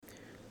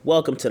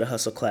Welcome to the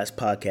Hustle Class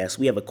Podcast.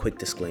 We have a quick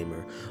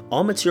disclaimer.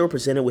 All material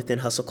presented within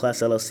Hustle Class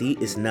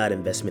LLC is not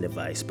investment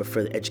advice, but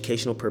for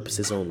educational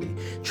purposes only.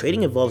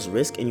 Trading involves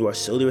risk, and you are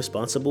solely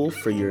responsible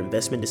for your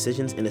investment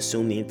decisions and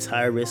assume the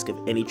entire risk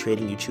of any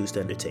trading you choose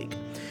to undertake.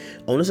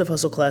 Owners of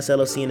Hustle Class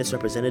LLC and its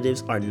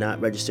representatives are not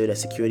registered as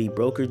security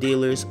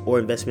broker-dealers or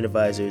investment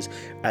advisors,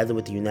 either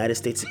with the United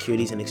States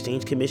Securities and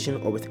Exchange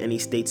Commission or with any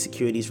state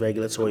securities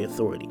regulatory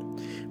authority.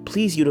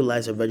 Please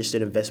utilize a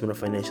registered investment or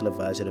financial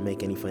advisor to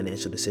make any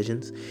financial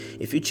decisions.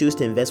 If you choose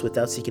to invest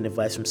without seeking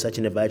advice from such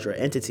an advisor or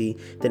entity,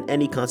 then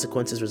any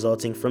consequences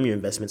resulting from your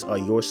investments are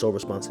your sole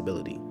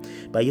responsibility.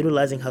 By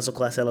utilizing Hustle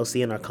Class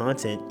LLC and our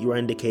content, you are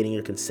indicating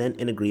your consent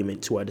and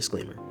agreement to our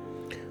disclaimer.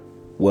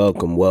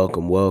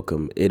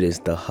 Welcome. It is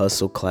the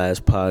Hustle Class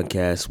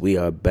Podcast. We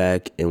are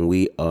back and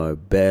we are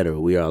better.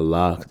 We are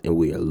locked and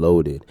we are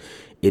loaded.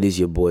 It is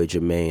your boy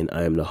Jermaine.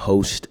 I am the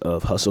host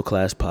of Hustle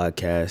Class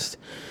Podcast.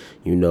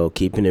 You know,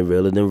 keeping it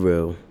realer than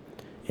real.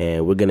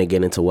 And we're going to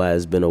get into why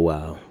it's been a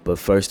while. But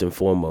first and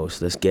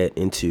foremost, let's get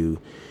into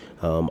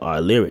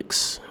our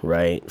lyrics,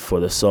 right? For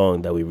the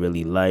song that we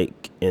really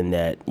like and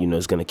that, you know,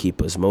 is going to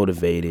keep us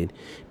motivated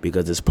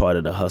because it's part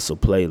of the Hustle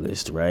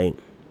playlist, right?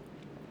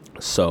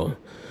 So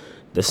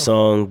the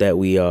song that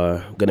we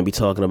are going to be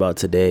talking about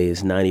today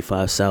is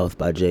 95 South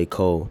by J.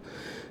 Cole.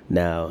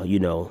 Now, you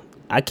know,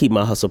 I keep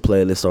my Hustle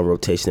playlist on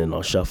rotation and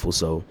on shuffle,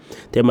 so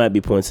there might be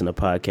points in the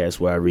podcast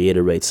where I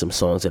reiterate some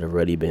songs that have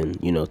already been,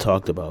 you know,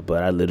 talked about,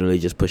 but I literally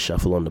just put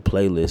shuffle on the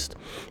playlist,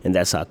 and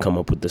that's how I come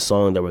up with the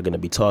song that we're going to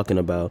be talking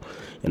about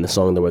and the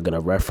song that we're going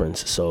to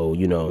reference. So,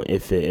 you know,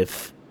 if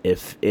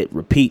it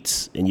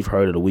repeats and you've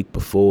heard it a week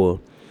before,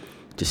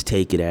 just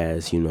take it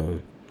as, you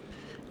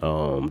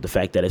know, the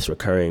fact that it's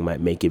recurring might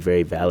make it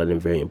very valid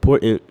and very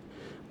important,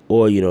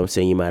 or, you know what I'm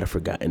saying, you might have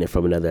forgotten it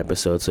from another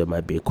episode, so it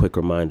might be a quick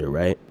reminder,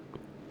 right?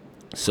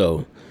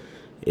 So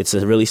it's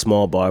a really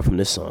small bar from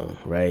this song,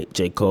 right?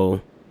 J.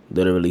 Cole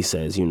literally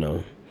says, you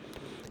know,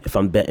 if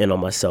I'm betting on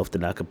myself,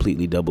 then I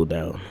completely double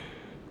down.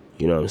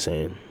 You know what I'm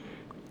saying?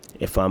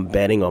 If I'm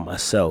betting on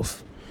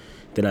myself,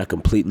 then I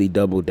completely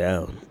double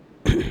down.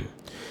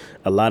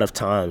 A lot of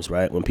times,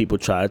 right, when people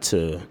try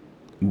to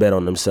bet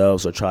on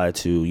themselves or try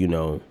to, you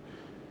know,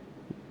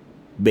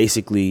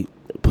 basically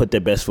put their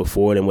best foot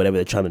forward in whatever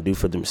they're trying to do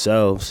for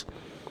themselves,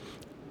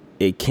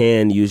 it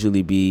can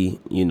usually be,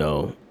 you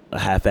know, a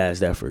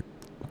half-assed effort.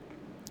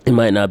 It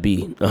might not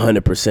be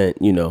 100%,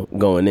 you know,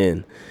 going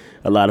in.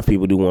 A lot of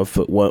people do one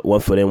foot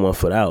in, 1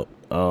 foot out.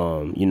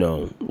 You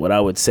know, what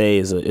I would say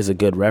is a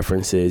good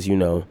reference is, you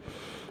know,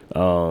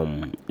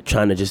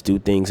 trying to just do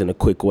things in a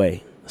quick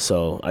way.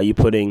 So are you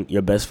putting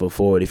your best foot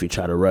forward if you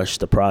try to rush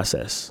the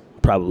process?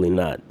 Probably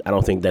not. I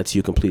don't think that's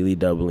you completely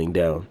doubling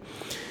down.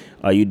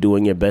 Are you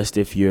doing your best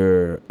if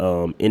you're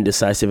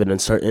indecisive and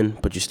uncertain,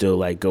 but you still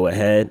like go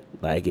ahead?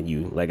 Like, and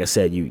you, like I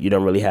said, you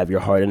don't really have your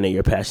heart in it,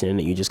 your passion in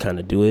it, you just kind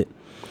of do it?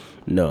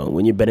 No,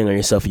 when you're betting on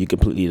yourself, you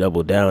completely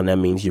double down. That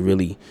means you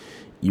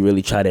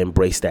really try to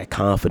embrace that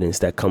confidence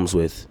that comes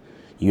with,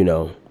 you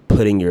know,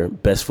 putting your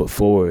best foot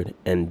forward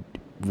and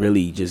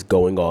really just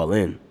going all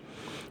in.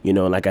 You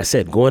know, like I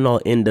said, going all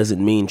in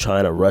doesn't mean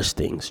trying to rush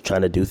things,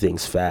 trying to do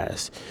things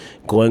fast.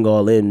 Going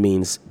all in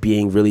means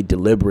being really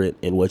deliberate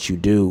in what you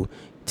do,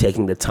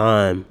 taking the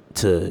time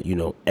to, you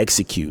know,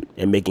 execute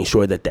and making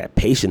sure that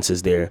patience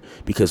is there,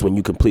 because when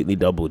you completely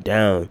double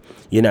down,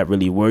 you're not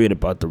really worried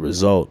about the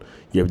result.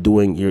 You're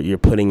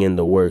putting in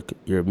the work.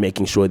 You're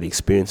making sure the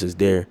experience is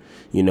there.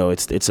 You know,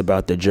 it's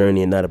about the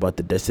journey and not about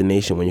the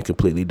destination when you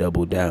completely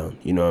double down.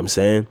 You know what I'm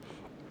saying?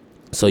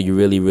 So you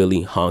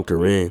really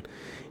hunker in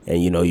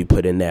and, you know, you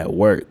put in that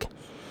work.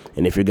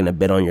 And if you're going to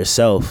bet on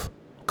yourself,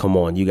 come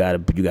on, you got to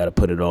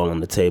put it all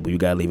on the table. You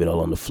got to leave it all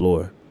on the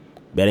floor.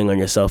 Betting on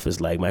yourself is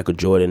like Michael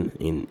Jordan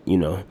in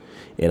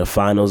a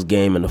finals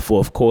game in the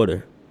fourth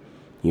quarter.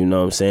 You know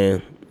what I'm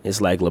saying? It's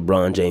like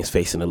LeBron James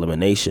facing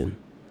elimination.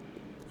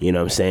 You know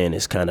what I'm saying?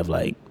 It's kind of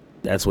like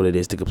that's what it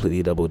is to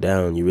completely double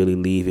down. You really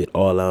leave it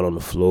all out on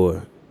the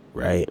floor,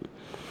 right?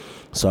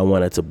 So I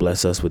wanted to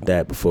bless us with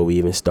that before we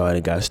even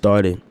got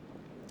started.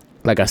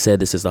 Like I said,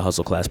 this is the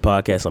Hustle Class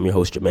Podcast. I'm your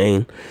host,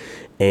 Jermaine.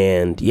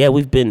 And yeah,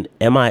 we've been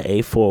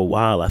MIA for a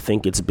while. I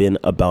think it's been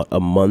about a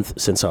month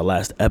since our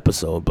last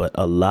episode, but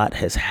a lot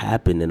has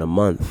happened in a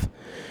month.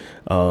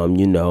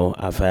 You know,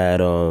 I've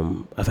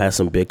had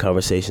some big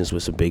conversations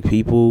with some big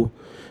people,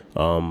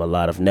 a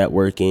lot of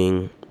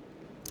networking.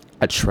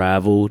 I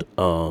traveled,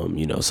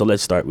 you know, so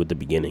let's start with the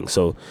beginning.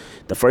 So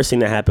the first thing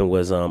that happened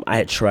was I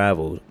had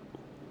traveled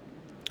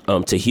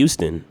to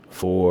Houston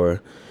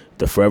for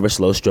the Forever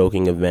Slow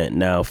Stroking event.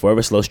 Now,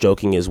 Forever Slow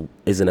Stroking is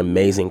an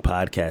amazing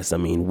podcast. I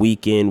mean,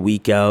 week in,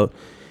 week out.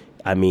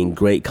 I mean,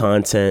 great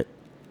content.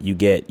 You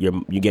get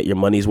your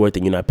money's worth,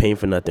 and you're not paying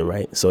for nothing,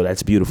 right? So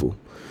that's beautiful.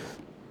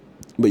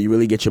 But you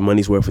really get your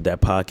money's worth with that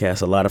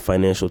podcast. A lot of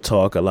financial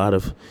talk, a lot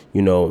of,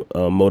 you know,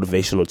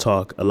 motivational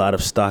talk, a lot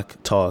of stock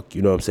talk.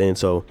 You know what I'm saying?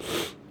 So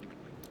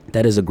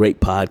that is a great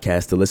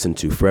podcast to listen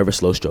to, Forever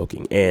Slow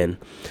Stroking. And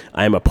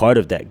I am a part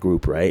of that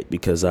group, right?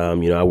 Because,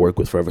 you know, I work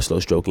with Forever Slow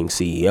Stroking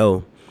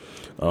CEO.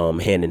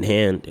 hand in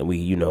hand, and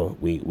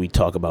we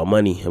talk about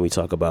money, and we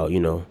talk about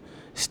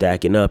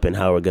stacking up and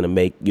how we're gonna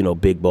make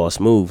big boss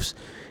moves.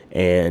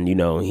 And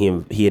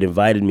he had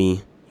invited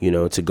me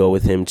to go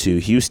with him to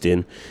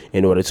Houston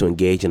in order to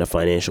engage in a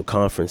financial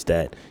conference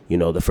that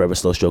the Forever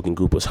Slow Stroking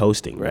group was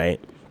hosting, right?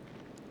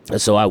 And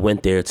so I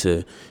went there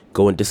to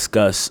go and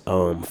discuss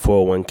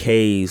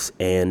 401ks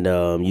and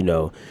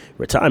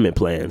retirement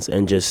plans,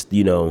 and just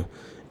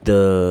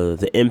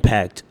the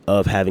impact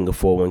of having a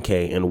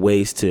 401k and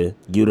ways to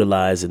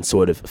utilize and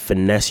sort of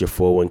finesse your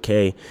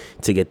 401k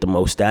to get the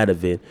most out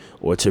of it,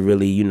 or to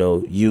really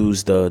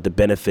use the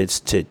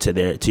benefits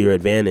to your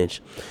advantage.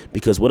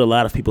 Because what a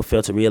lot of people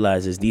fail to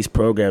realize is these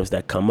programs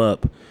that come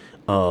up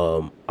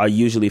are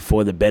usually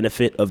for the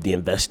benefit of the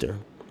investor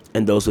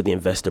and those with the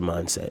investor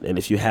mindset. And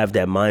if you have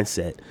that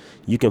mindset,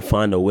 you can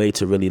find a way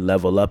to really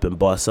level up and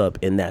boss up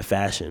in that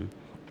fashion.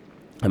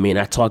 I mean,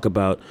 I talk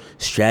about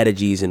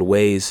strategies and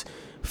ways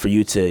for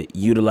you to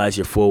utilize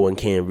your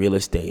 401k in real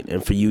estate,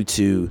 and for you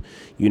to,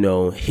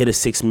 hit a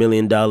 $6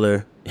 million,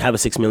 have a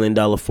 $6 million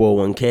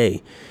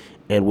 401k,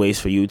 and ways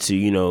for you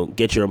to,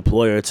 get your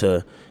employer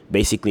to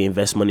basically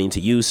invest money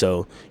into you.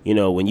 So,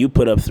 when you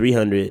put up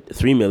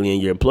 $3 million,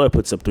 your employer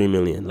puts up $3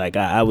 million. Like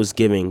I was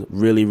giving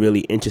really,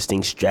 really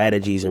interesting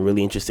strategies and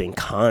really interesting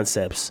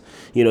concepts,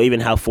 even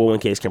how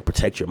 401ks can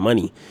protect your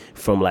money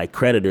from like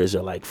creditors,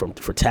 or like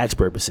for tax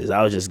purposes.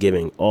 I was just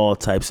giving all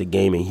types of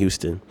game in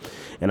Houston.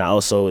 And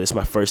it's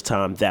my first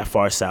time that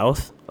far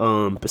south,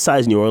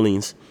 besides New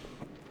Orleans.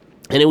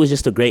 And it was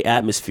just a great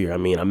atmosphere. I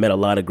mean, I met a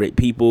lot of great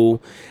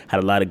people, had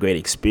a lot of great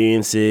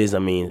experiences. I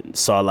mean,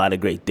 saw a lot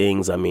of great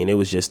things. I mean, it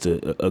was just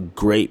a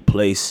great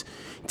place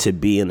to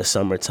be in the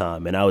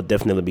summertime. And I would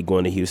definitely be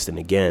going to Houston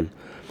again.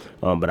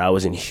 But I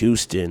was in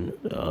Houston,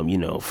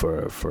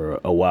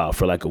 for a while,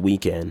 for like a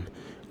weekend,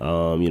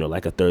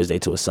 like a Thursday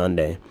to a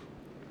Sunday.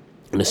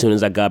 And as soon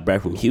as I got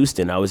back from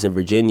Houston, I was in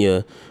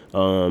Virginia,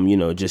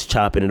 just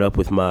chopping it up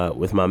with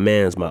my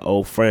mans, my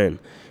old friend.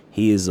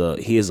 He is a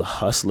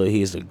hustler.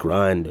 He is a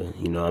grinder.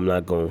 I'm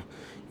not gonna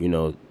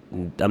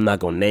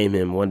name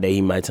him. One day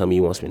he might tell me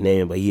he wants me to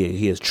name him, but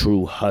he is a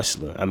true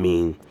hustler. I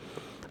mean,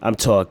 I'm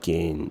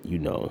talking,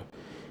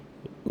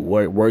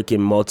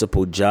 working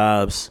multiple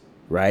jobs,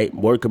 right?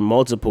 Working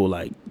multiple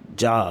like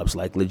jobs,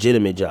 like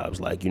legitimate jobs,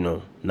 like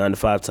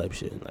 9-to-5 type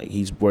shit. Like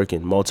he's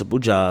working multiple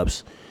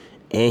jobs.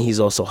 And he's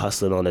also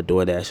hustling on the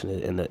DoorDash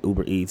and the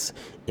Uber Eats.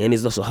 And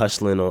he's also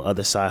hustling on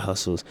other side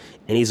hustles.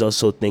 And he's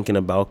also thinking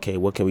about, okay,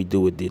 what can we do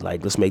with it?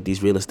 Like, let's make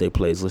these real estate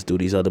plays. Let's do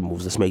these other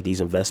moves. Let's make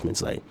these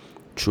investments. Like,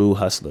 true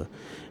hustler.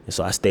 And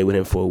so I stayed with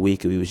him for a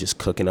week, and we was just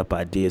cooking up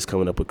ideas,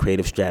 coming up with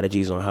creative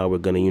strategies on how we're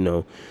going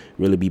to,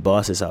 really be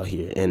bosses out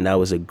here. And that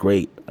was a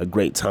great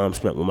time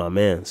spent with my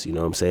mans. You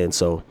know what I'm saying?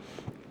 So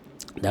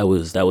that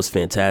was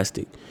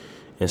fantastic.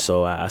 And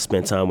so I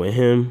spent time with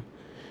him.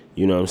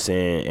 You know what I'm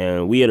saying?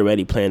 And we had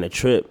already planned a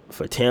trip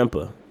for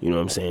Tampa,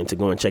 to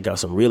go and check out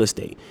some real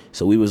estate.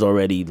 So we was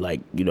already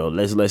like,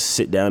 let's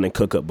sit down and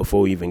cook up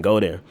before we even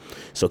go there.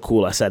 So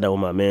cool. I sat down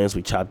with my mans.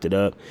 We chopped it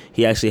up.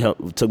 He actually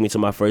took me to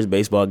my first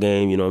baseball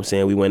game. You know what I'm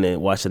saying? We went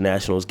and watched the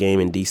Nationals game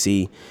in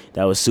D.C.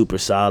 That was super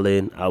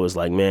solid. I was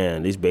like,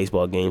 man, these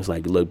baseball games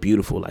like look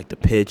beautiful. Like the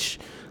pitch,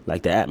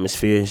 like the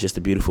atmosphere is just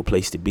a beautiful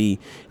place to be.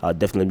 I'll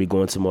definitely be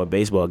going to more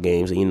baseball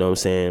games. And you know what I'm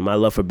saying? My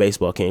love for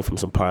baseball came from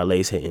some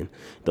parlays hitting.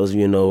 Those of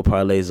you know what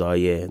parlays are,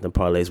 yeah, the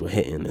parlays were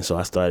hitting. And so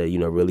I started,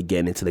 really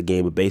getting into the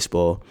game of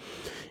baseball.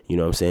 You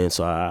know what I'm saying?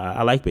 So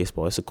I like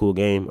baseball. It's a cool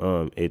game.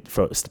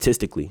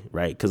 Statistically,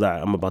 right? Because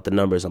I'm about the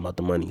numbers, I'm about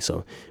the money.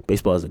 So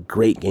baseball is a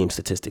great game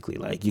statistically.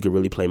 Like you could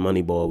really play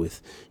money ball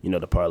with,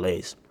 the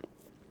parlays.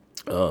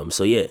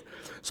 So yeah.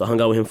 So I hung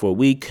out with him for a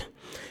week.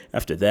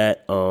 After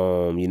that, I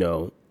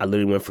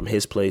literally went from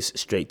his place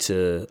straight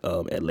to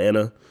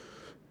Atlanta.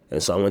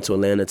 And so I went to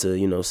Atlanta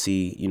to,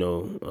 see,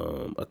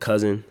 a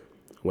cousin.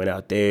 Went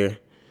out there.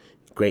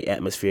 Great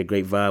atmosphere,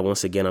 great vibe.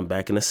 Once again, I'm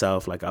back in the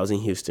South. Like I was in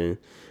Houston.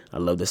 I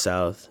love the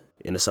South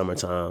in the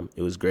summertime.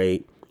 It was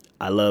great.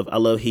 I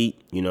love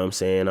heat. You know what I'm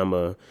saying?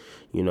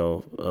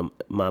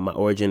 My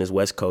origin is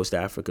West Coast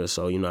Africa.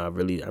 So, I'm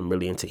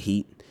really into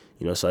heat,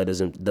 so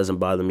it doesn't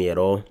bother me at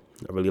all.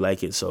 I really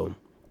like it. So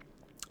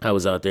I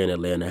was out there in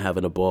Atlanta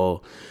having a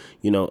ball,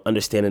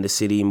 understanding the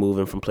city,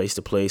 moving from place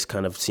to place,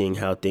 kind of seeing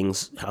how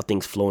things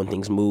flow and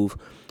things move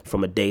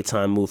from a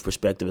daytime move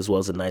perspective as well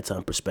as a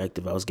nighttime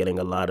perspective. I was getting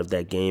a lot of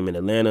that game in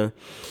Atlanta.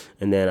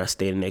 And then I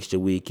stayed an extra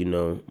week.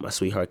 My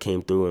sweetheart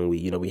came through, and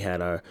we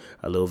had our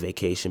little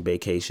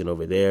vacation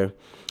over there.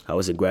 I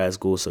was in grad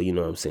school, so you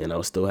know what I'm saying, I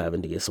was still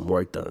having to get some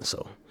work done.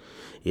 So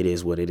it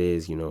is what it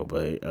is,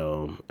 but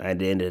at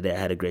the end of the day, I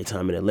had a great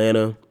time in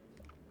Atlanta.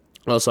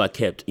 Also, I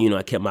kept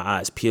my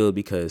eyes peeled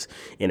because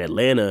in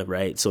Atlanta,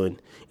 right? So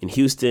in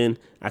Houston,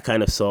 I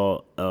kind of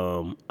saw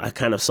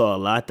a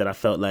lot that I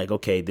felt like,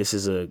 okay, this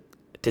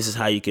is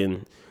how you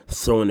can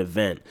throw an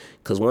event.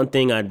 Because one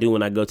thing I do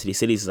when I go to these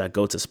cities is I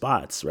go to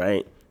spots,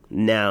 right?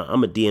 Now,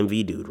 I'm a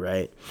DMV dude,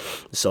 right?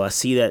 So I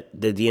see that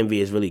the DMV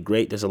is really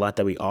great. There's a lot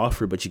that we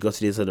offer, but you go to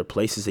these other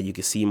places that you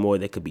can see more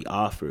that could be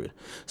offered.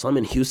 So I'm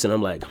in Houston.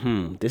 I'm like,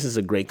 this is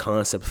a great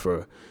concept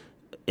for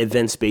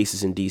event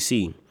spaces in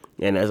DC.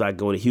 And as I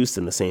go to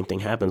Houston, the same thing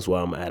happens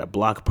where I'm at a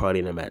block party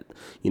and I'm at,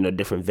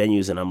 different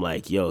venues, and I'm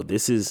like, yo,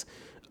 this is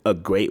a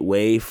great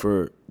way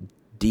for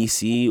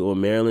DC or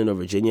Maryland or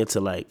Virginia to,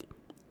 like,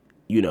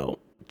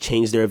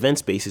 change their event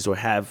spaces or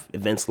have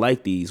events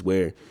like these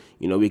where,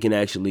 we can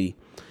actually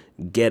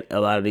get a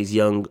lot of these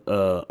young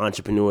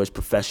entrepreneurs,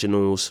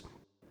 professionals,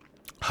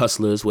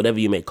 hustlers, whatever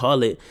you may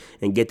call it,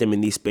 and get them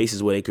in these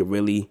spaces where they could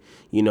really,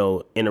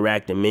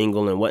 interact and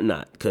mingle and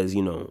whatnot. Because,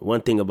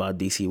 one thing about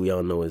DC we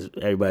all know is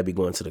everybody be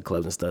going to the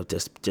clubs and stuff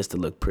just to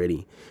look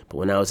pretty. But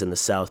when I was in the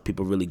South,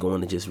 people really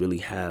going to just really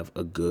have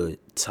a good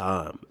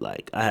time.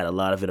 Like, I had a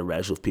lot of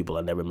interaction with people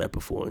I never met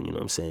before. And, you know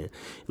what I'm saying?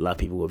 A lot of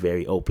people were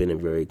very open and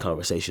very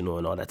conversational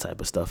and all that type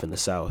of stuff in the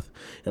South.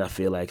 And I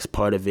feel like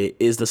part of it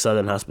is the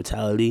Southern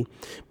hospitality,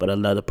 but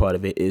another part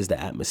of it is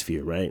the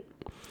atmosphere, right?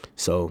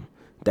 So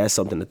that's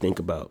something to think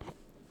about.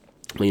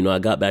 I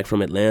got back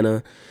from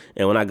Atlanta,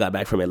 and when I got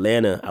back from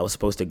Atlanta, I was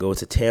supposed to go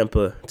to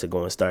Tampa to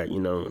go and start,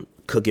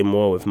 cooking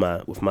more with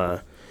my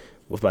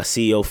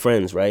CEO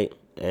friends, right?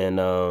 And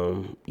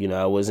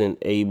I wasn't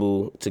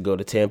able to go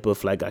to Tampa.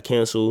 Flight got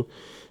canceled.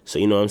 So,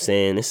 you know what I'm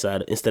saying?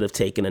 Instead of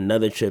taking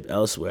another trip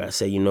elsewhere, I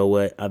said, you know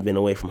what? I've been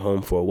away from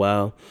home for a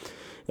while.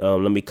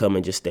 Let me come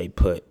and just stay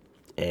put.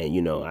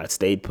 And, I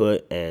stayed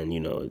put,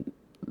 and,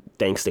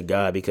 thanks to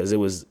God, because it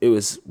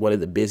was one of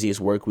the busiest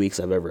work weeks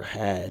I've ever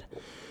had.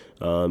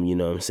 You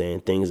know what I'm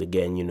saying? Things are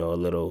getting, a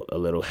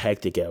little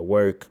hectic at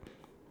work.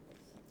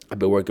 I've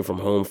been working from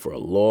home for a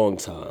long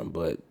time,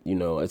 but,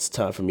 it's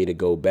time for me to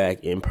go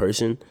back in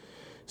person.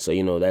 So,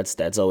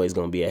 that's always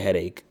going to be a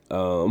headache.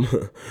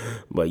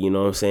 But you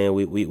know what I'm saying?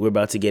 We're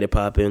about to get it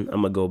popping.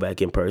 I'm going to go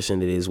back in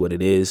person. It is what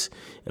it is,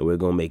 and we're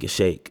going to make it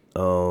shake.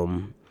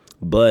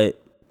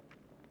 But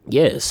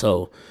yeah,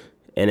 so,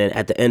 and then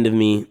at the end of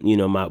me,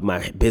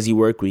 my busy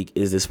work week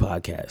is this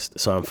podcast.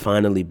 So I'm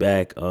finally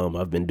back.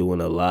 I've been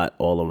doing a lot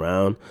all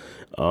around.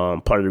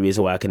 Part of the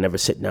reason why I could never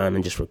sit down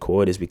and just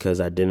record is because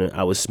I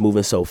was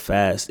moving so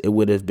fast. It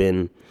would have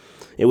been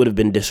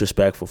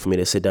disrespectful for me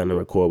to sit down and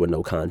record with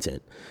no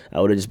content. I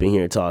would have just been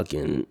here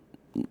talking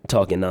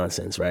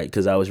nonsense, right?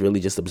 Because I was really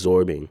just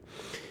absorbing.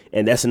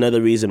 And that's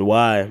another reason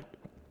why,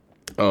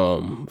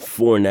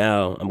 for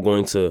now, I'm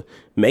going to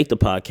make the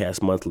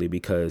podcast monthly,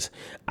 because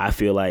I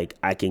feel like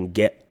I can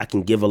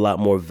give a lot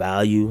more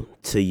value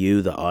to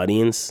you, the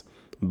audience,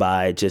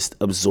 by just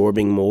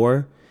absorbing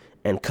more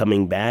and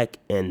coming back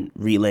and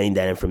relaying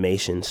that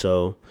information.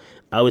 So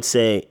I would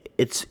say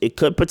it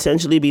could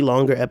potentially be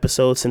longer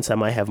episodes, since I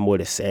might have more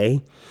to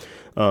say.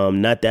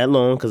 Not that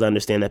long, because I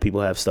understand that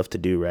people have stuff to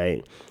do,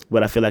 right?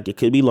 But I feel like it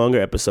could be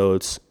longer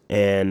episodes,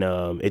 and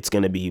it's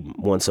going to be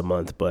once a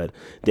month, but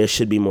there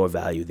should be more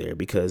value there,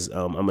 because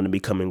I'm going to be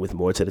coming with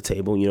more to the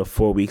table.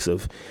 4 weeks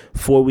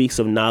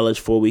of knowledge,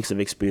 4 weeks of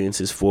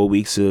experiences, 4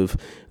 weeks of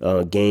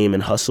game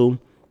and hustle.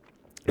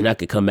 And I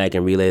could come back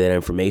and relay that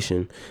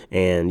information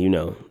and,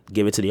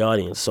 give it to the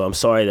audience. So I'm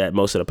sorry that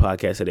most of the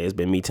podcast today has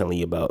been me telling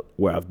you about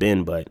where I've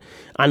been, but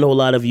I know a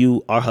lot of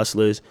you are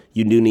hustlers.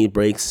 You do need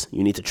breaks.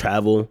 You need to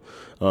travel.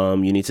 You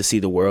need to see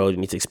the world. You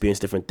need to experience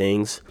different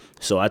things.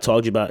 So I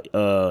told you about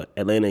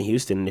Atlanta and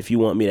Houston. And if you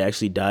want me to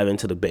actually dive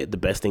into the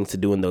best things to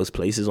do in those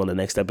places on the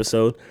next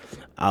episode,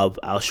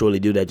 I'll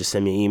surely do that. Just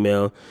send me an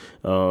email.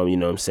 You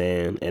know what I'm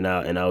saying? And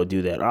I'll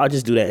do that. Or I'll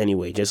just do that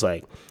anyway.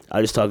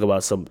 I'll just talk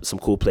about some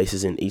cool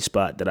places in each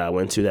spot that I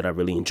went to that I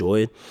really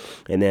enjoyed.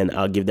 And then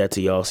I'll give that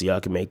to y'all so y'all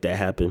can make that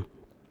happen.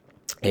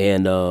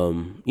 And,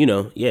 I'll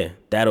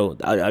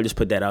just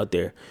put that out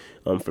there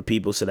for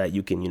people so that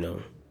you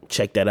can,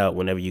 check that out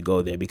whenever you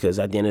go there. Because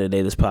at the end of the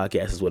day, this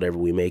podcast is whatever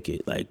we make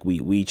it. Like,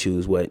 we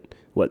choose what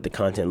the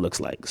content looks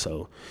like.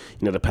 So,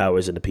 the power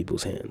is in the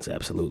people's hands.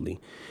 Absolutely.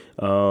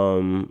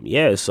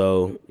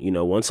 So,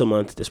 once a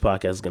month, this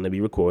podcast is going to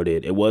be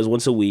recorded. It was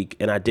once a week,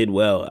 and I did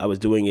well. I was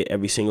doing it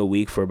every single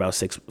week for about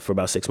 6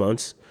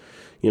 months.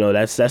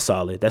 That's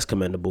solid. That's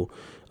commendable.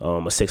 A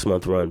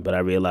 6-month run. But I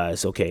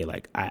realized, okay,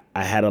 like I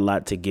had a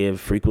lot to give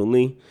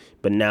frequently,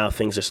 but now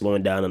things are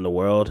slowing down in the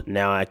world.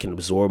 Now I can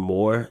absorb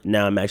more.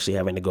 Now I'm actually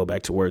having to go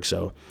back to work.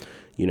 So,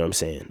 you know what I'm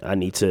saying? I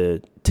need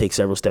to take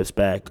several steps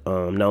back,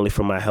 not only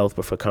for my health,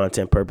 but for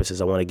content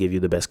purposes. I want to give you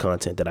the best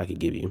content that I could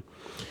give you.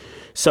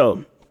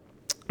 So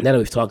now that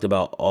we've talked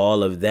about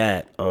all of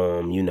that,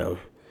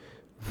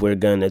 we're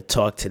going to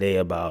talk today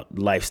about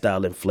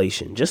lifestyle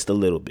inflation, just a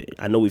little bit.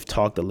 I know we've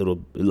talked a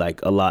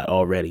lot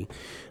already,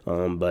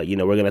 but, we're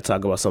going to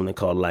talk about something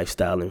called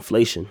lifestyle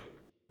inflation.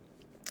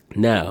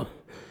 Now,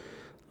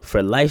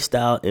 for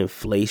lifestyle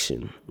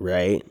inflation,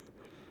 right,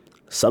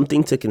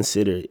 something to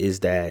consider is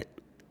that,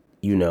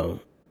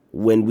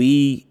 when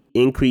we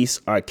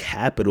increase our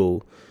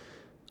capital,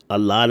 a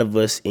lot of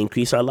us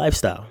increase our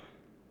lifestyle.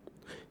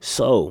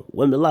 So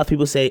when a lot of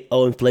people say,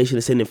 oh, inflation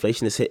is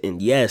hitting,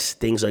 yes,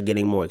 things are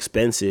getting more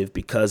expensive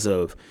because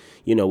of,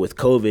 with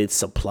COVID,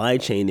 supply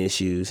chain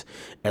issues,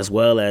 as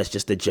well as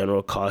just the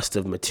general cost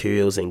of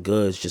materials and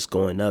goods just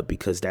going up,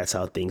 because that's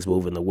how things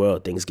move in the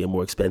world. Things get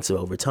more expensive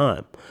over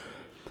time.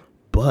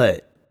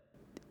 But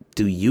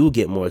do you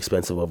get more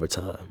expensive over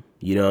time?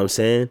 You know what I'm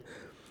saying?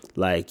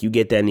 Like, you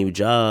get that new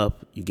job,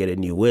 you get a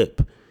new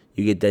whip.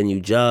 You get that new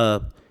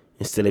job,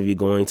 instead of you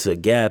going to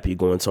Gap, you're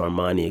going to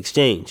Armani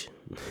Exchange.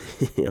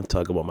 I'm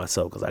talking about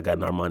myself because I got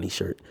an Armani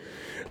shirt.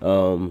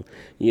 Even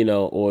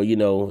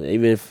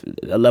if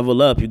a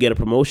level up, you get a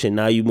promotion.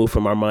 Now you move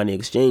from Armani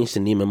Exchange to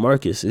Neiman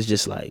Marcus. It's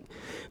just like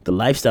the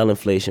lifestyle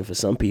inflation for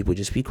some people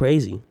just be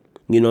crazy.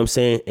 You know what I'm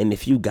saying? And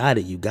if you got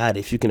it, you got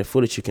it. If you can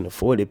afford it, you can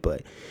afford it.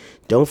 But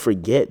don't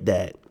forget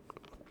that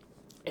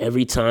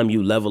every time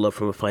you level up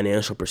from a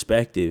financial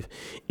perspective,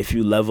 if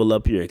you level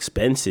up your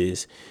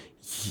expenses,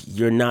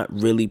 you're not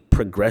really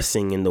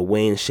progressing in the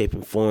way and shape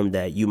and form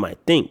that you might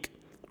think,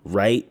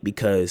 right?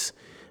 Because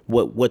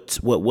what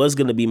was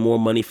going to be more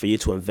money for you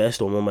to invest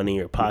or more money in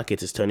your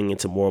pockets is turning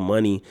into more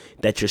money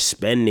that you're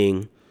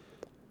spending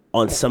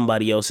on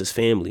somebody else's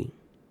family,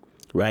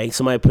 right?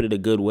 Somebody put it a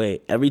good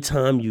way. Every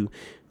time you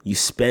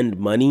spend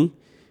money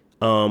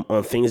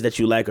on things that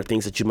you like or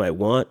things that you might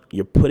want,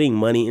 you're putting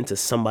money into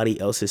somebody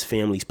else's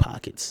family's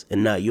pockets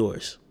and not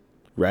yours,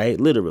 right?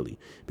 Literally.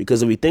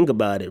 Because if we think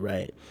about it,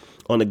 right,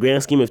 on the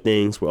grand scheme of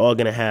things, we're all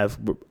going to have,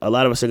 a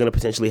lot of us are going to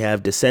potentially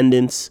have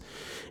descendants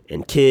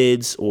and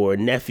kids or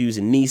nephews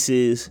and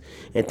nieces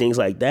and things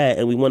like that.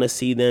 And we want to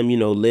see them,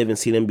 live and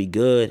see them be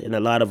good. And a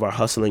lot of our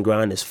hustle and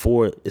grind is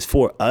for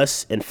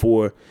us and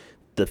for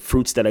the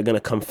fruits that are going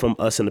to come from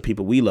us and the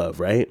people we love,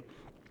 right?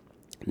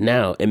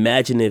 Now,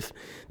 imagine if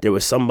there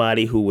was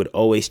somebody who would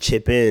always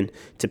chip in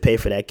to pay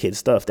for that kid's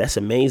stuff. That's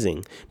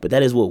amazing. But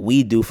that is what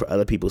we do for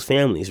other people's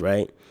families,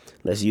 right?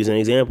 Let's use an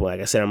example. Like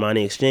I said,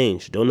 Armani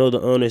Exchange. Don't know the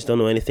owners, don't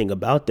know anything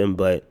about them,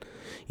 but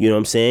you know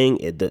what I'm saying?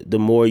 The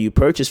more you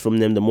purchase from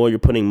them, the more you're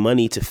putting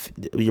money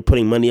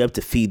up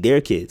to feed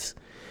their kids.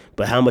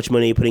 But how much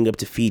money are you putting up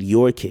to feed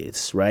your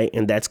kids, right?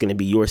 And that's going to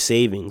be your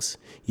savings,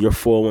 your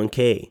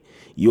 401k,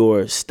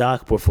 your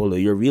stock portfolio,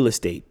 your real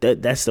estate.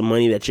 That's the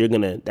money that's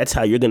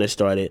how you're going to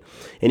start it.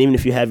 And even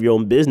if you have your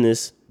own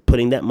business,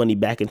 putting that money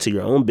back into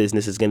your own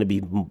business is going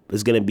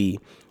to be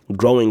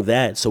growing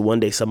that. So one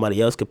day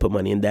somebody else could put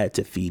money in that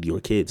to feed your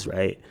kids,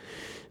 right?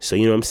 So,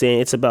 you know what I'm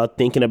saying? It's about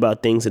thinking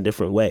about things a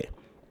different way.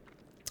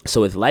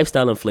 So with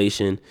lifestyle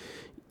inflation,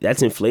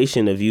 that's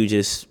inflation of you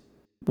just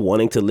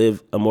wanting to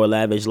live a more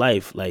lavish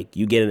life. Like,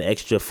 you get an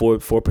extra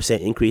 4%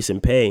 increase in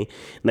pay.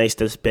 Now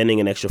you're spending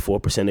an extra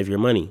 4% of your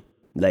money.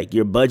 Like,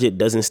 your budget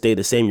doesn't stay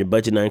the same. Your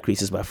budget now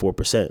increases by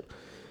 4%.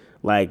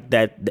 Like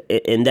that,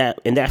 in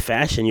that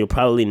fashion, you'll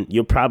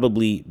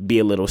probably be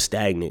a little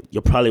stagnant. You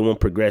probably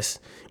won't progress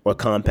or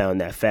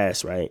compound that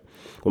fast, right?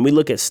 When we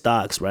look at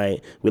stocks,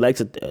 right, we like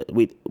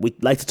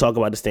to talk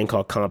about this thing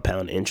called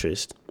compound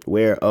interest,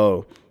 where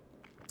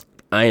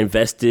I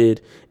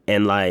invested,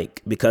 and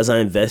because I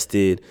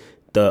invested,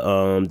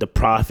 the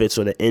profits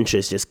or the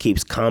interest just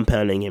keeps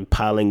compounding and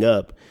piling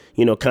up.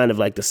 Kind of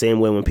like the same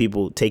way when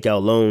people take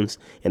out loans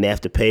and they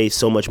have to pay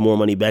so much more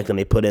money back than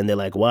they put in. They're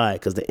like, why?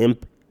 Because the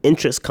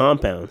interest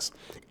compounds.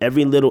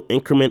 Every little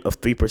increment of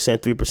 3%,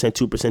 3%,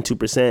 2%,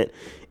 2%,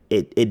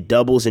 it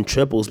doubles and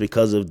triples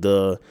because of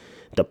the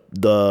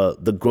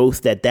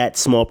growth that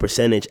small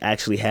percentage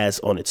actually has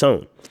on its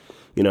own.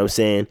 You know what I'm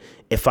saying?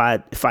 If I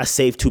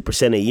save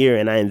 2% a year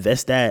and I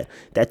invest that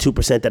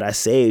 2% that I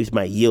saved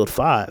might yield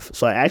 5.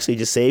 So I actually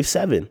just saved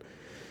 7.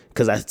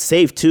 Because I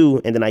saved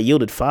 2 and then I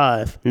yielded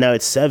 5. Now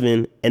it's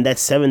 7. And that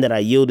 7 that I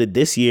yielded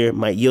this year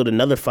might yield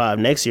another 5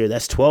 next year.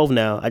 That's 12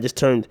 now. I just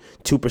turned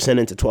 2%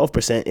 into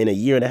 12% in a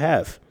year and a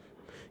half.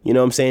 You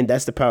know what I'm saying?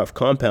 That's the power of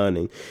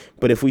compounding.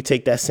 But if we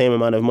take that same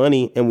amount of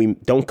money and we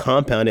don't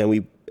compound it and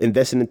we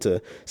invest it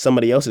into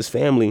somebody else's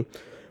family,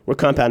 we're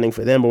compounding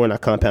for them, but we're not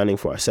compounding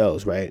for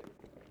ourselves, right?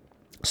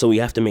 So we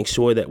have to make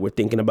sure that we're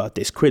thinking about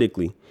this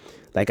critically.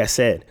 Like I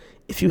said,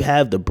 if you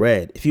have the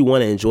bread, if you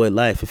want to enjoy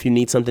life, if you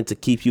need something to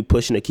keep you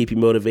pushing, to keep you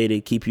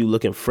motivated, keep you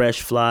looking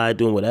fresh, fly,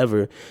 doing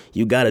whatever,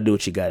 you got to do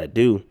what you got to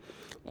do.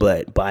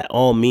 But by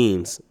all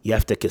means, you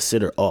have to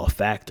consider all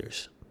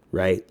factors,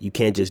 right? You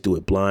can't just do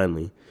it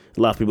blindly.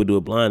 A lot of people do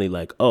it blindly,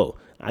 like, oh,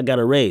 I got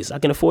a raise. I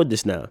can afford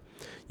this now.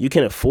 You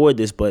can afford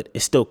this, but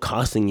it's still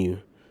costing you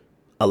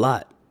a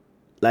lot.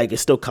 Like,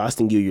 it's still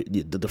costing you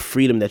the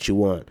freedom that you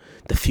want,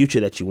 the future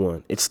that you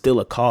want. It's still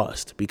a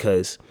cost,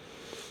 because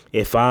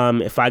if I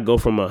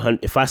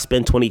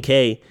spend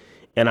 $20K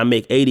and I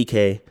make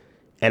 $80K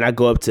and I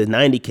go up to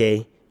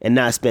 $90K and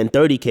now I spend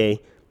 $30K,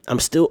 I'm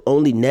still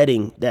only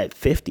netting that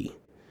 $50.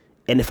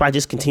 And if I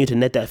just continue to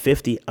net that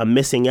 $50, I'm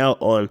missing out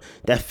on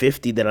that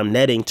 $50 that I'm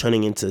netting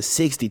turning into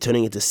 $60,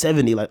 turning into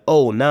 $70. Like,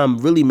 oh, now I'm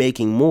really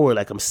making more.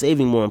 Like, I'm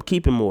saving more, I'm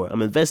keeping more,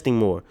 I'm investing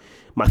more.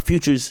 My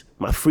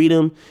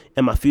freedom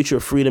and my future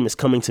of freedom is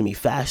coming to me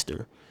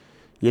faster.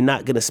 You're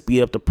not going to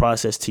speed up the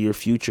process to your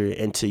future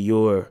and to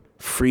your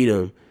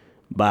freedom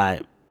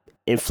by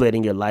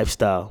inflating your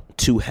lifestyle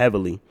too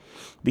heavily.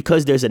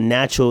 Because there's a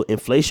natural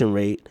inflation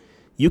rate,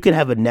 you can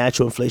have a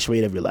natural inflation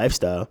rate of your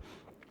lifestyle.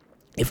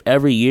 If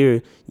every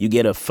year you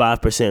get a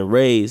 5%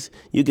 raise,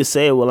 you could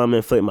say, well, I'm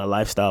inflating my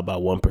lifestyle by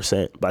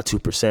 1%, by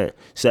 2%,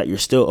 so that you're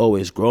still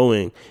always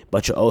growing,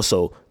 but you're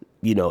also,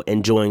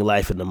 enjoying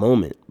life in the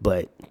moment.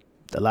 But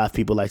A lot of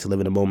people like to live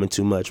in the moment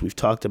too much. We've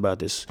talked about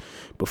this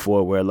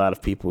before, where a lot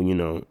of people, you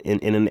know,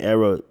 in an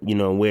era, you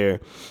know, where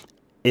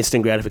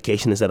instant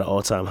gratification is at an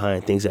all-time high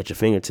and things at your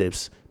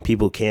fingertips,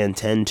 people can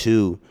tend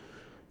to,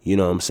 you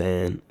know what I'm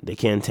saying, they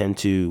can tend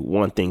to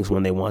want things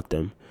when they want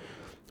them.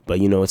 But,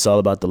 you know, it's all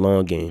about the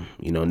long game.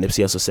 You know,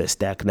 Nipsey also said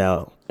stack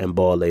now and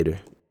ball later.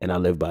 And I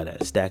live by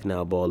that. Stack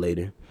now, ball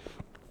later.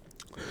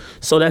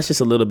 So that's just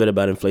a little bit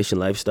about inflation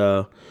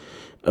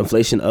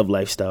of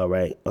lifestyle,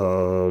 right?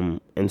 And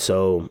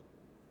so,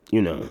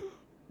 you know,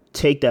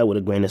 take that with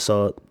a grain of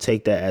salt.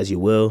 Take that as you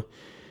will.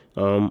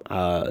 I'm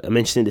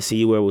interested to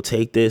see where we'll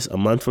take this a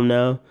month from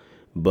now.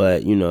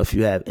 But, you know, if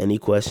you have any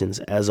questions,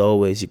 as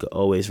always, you can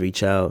always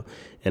reach out.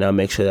 And I'll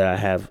make sure that I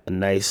have a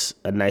nice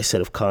set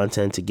of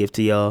content to give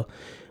to y'all.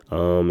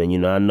 And, you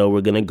know, I know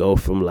we're going to go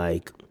from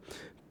like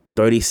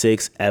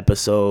 36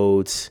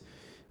 episodes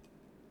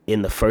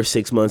in the first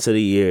 6 months of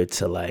the year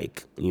to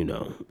like, you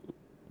know,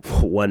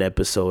 1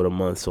 episode a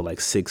month. So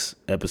like 6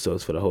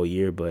 episodes for the whole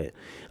year. But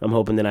I'm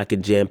hoping that I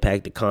can jam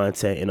pack the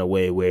content in a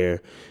way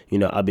where, you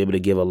know, I'll be able to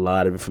give a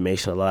lot of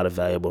information, a lot of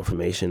valuable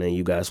information, and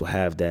you guys will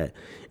have that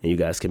and you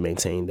guys can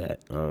maintain that.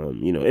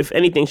 You know, if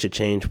anything should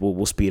change,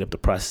 we'll speed up the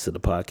process of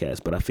the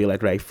podcast. But I feel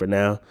like right for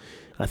now,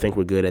 I think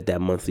we're good at that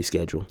monthly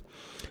schedule.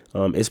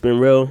 It's been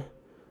real.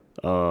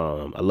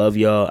 I love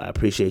y'all. I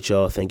appreciate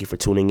y'all. Thank you for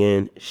tuning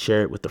in.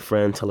 Share it with a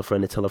friend. Tell a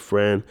friend to tell a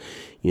friend.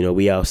 You know,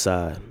 we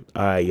outside.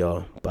 All right,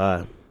 y'all.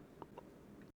 Bye.